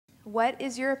What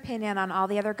is your opinion on all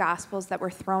the other Gospels that were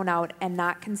thrown out and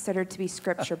not considered to be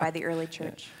Scripture by the early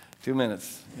church? 2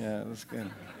 minutes. Yeah, that's good.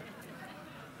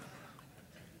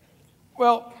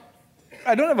 Well,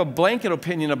 I don't have a blanket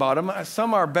opinion about them.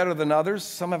 Some are better than others.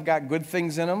 Some have got good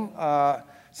things in them.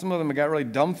 Some of them have got really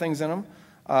dumb things in them.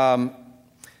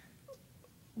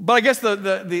 But I guess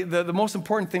the most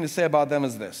important thing to say about them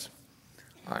is this,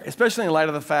 especially in light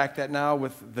of the fact that now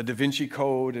with the Da Vinci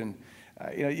Code and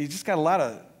you just got a lot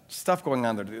of stuff going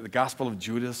on there. The Gospel of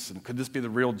Judas, and could this be the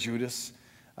real Judas?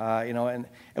 And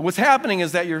what's happening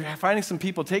is that you're finding some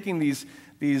people taking these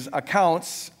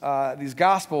accounts, these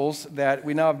Gospels that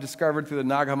we now have discovered through the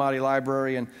Nag Hammadi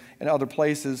Library and other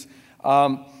places,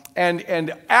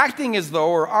 and acting as though,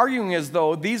 or arguing as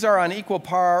though, these are on equal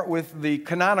par with the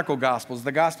canonical Gospels,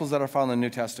 the Gospels that are found in the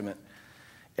New Testament.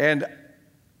 And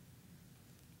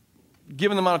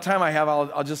given the amount of time I have,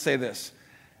 I'll just say this.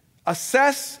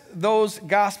 Assess those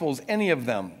Gospels, any of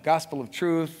them, Gospel of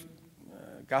Truth,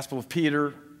 Gospel of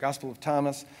Peter, Gospel of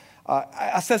Thomas,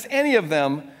 assess any of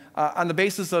them on the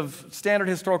basis of standard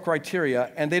historical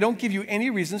criteria, and they don't give you any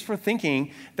reasons for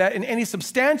thinking that in any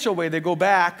substantial way they go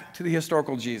back to the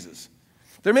historical Jesus.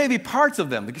 There may be parts of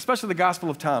them, especially the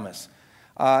Gospel of Thomas.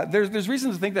 There's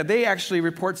reason to think that they actually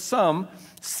report some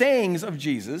sayings of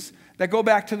Jesus that go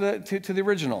back to the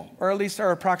original, or at least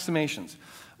are approximations.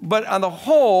 But on the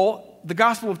whole, the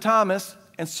Gospel of Thomas,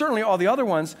 and certainly all the other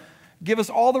ones, give us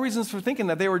all the reasons for thinking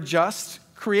that they were just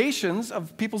creations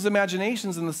of people's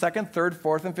imaginations in the 2nd, 3rd,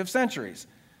 4th, and 5th centuries.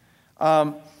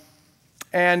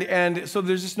 And so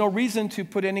there's just no reason to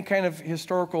put any kind of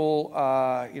historical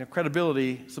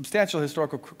credibility, substantial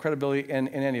historical credibility in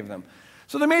any of them.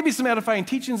 So there may be some edifying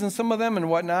teachings in some of them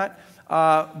and whatnot,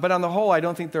 but on the whole, I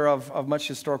don't think they're of much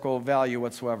historical value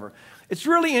whatsoever. It's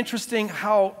really interesting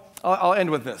how, I'll end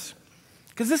with this,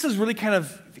 because this is really kind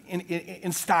of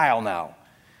in style now.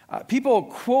 People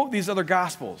quote these other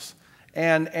Gospels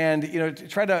and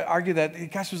try to argue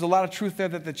that, gosh, there's a lot of truth there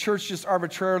that the church just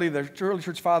arbitrarily, the early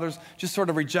church fathers just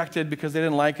sort of rejected because they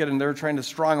didn't like it, and they're trying to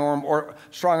strong arm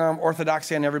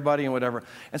orthodoxy on everybody and whatever.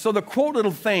 And so they quote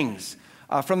little things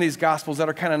from these Gospels that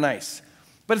are kind of nice.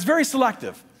 But it's very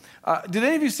selective. Did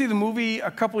any of you see the movie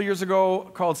a couple of years ago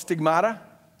called Stigmata?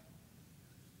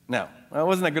 No. Well, it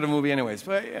wasn't that good a movie anyways.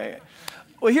 But,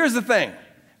 well, here's the thing.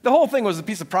 The whole thing was a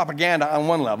piece of propaganda on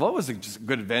one level. It was just a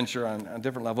good adventure on a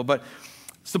different level. But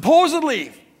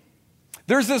supposedly,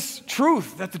 there's this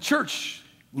truth that the church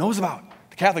knows about.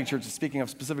 The Catholic Church is speaking of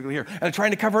specifically here. And they're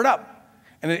trying to cover it up.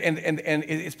 And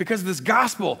it's because of this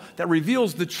gospel that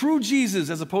reveals the true Jesus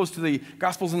as opposed to the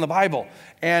Gospels in the Bible.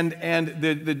 And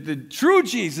the true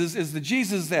Jesus is the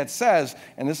Jesus that says,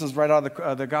 and this is right out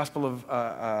of the Gospel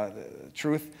of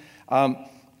Truth.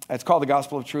 It's called the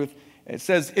Gospel of Truth. It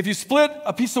says, if you split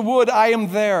a piece of wood, I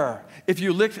am there. If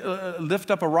you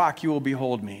lift up a rock, you will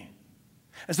behold me.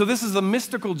 And so this is a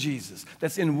mystical Jesus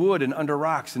that's in wood and under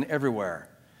rocks and everywhere.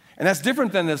 And that's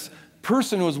different than this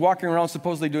person who is walking around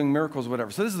supposedly doing miracles or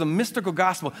whatever. So this is a mystical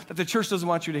gospel that the church doesn't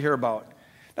want you to hear about.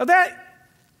 Now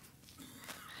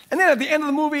and then at the end of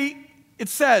the movie, it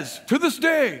says, to this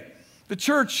day, the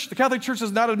Catholic Church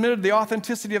has not admitted the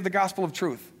authenticity of the Gospel of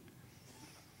Truth.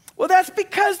 Well, that's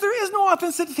because there is no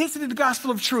authenticity to the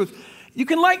Gospel of Truth. You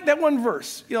can like that one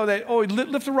verse,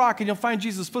 lift a rock and you'll find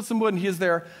Jesus, split some wood and he is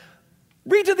there.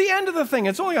 Read to the end of the thing.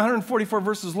 It's only 144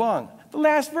 verses long. The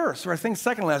last verse, or I think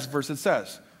second last verse, it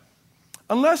says,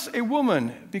 unless a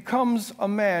woman becomes a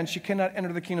man, she cannot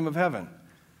enter the kingdom of heaven.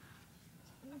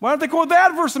 Why don't they quote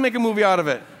that verse and make a movie out of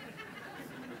it?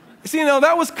 See,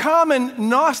 that was common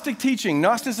Gnostic teaching.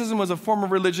 Gnosticism was a form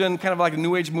of religion, kind of like a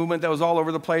New Age movement that was all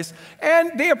over the place.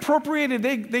 And they appropriated,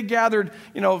 they gathered,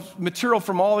 material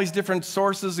from all these different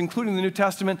sources, including the New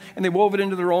Testament, and they wove it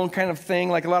into their own kind of thing,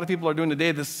 like a lot of people are doing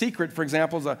today. The Secret, for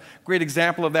example, is a great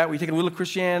example of that. We take a little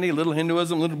Christianity, a little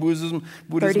Hinduism, a little Buddhism,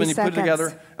 and you put it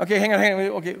together. Okay, hang on.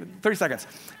 Okay, 30 seconds.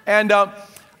 And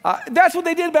that's what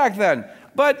they did back then.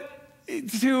 But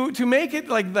to make it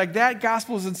like that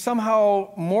gospel is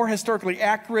somehow more historically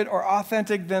accurate or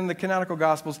authentic than the canonical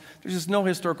gospels, there's just no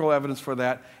historical evidence for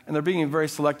that, and they're being very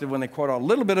selective when they quote out a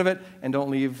little bit of it and don't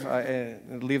leave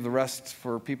the rest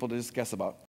for people to just guess about.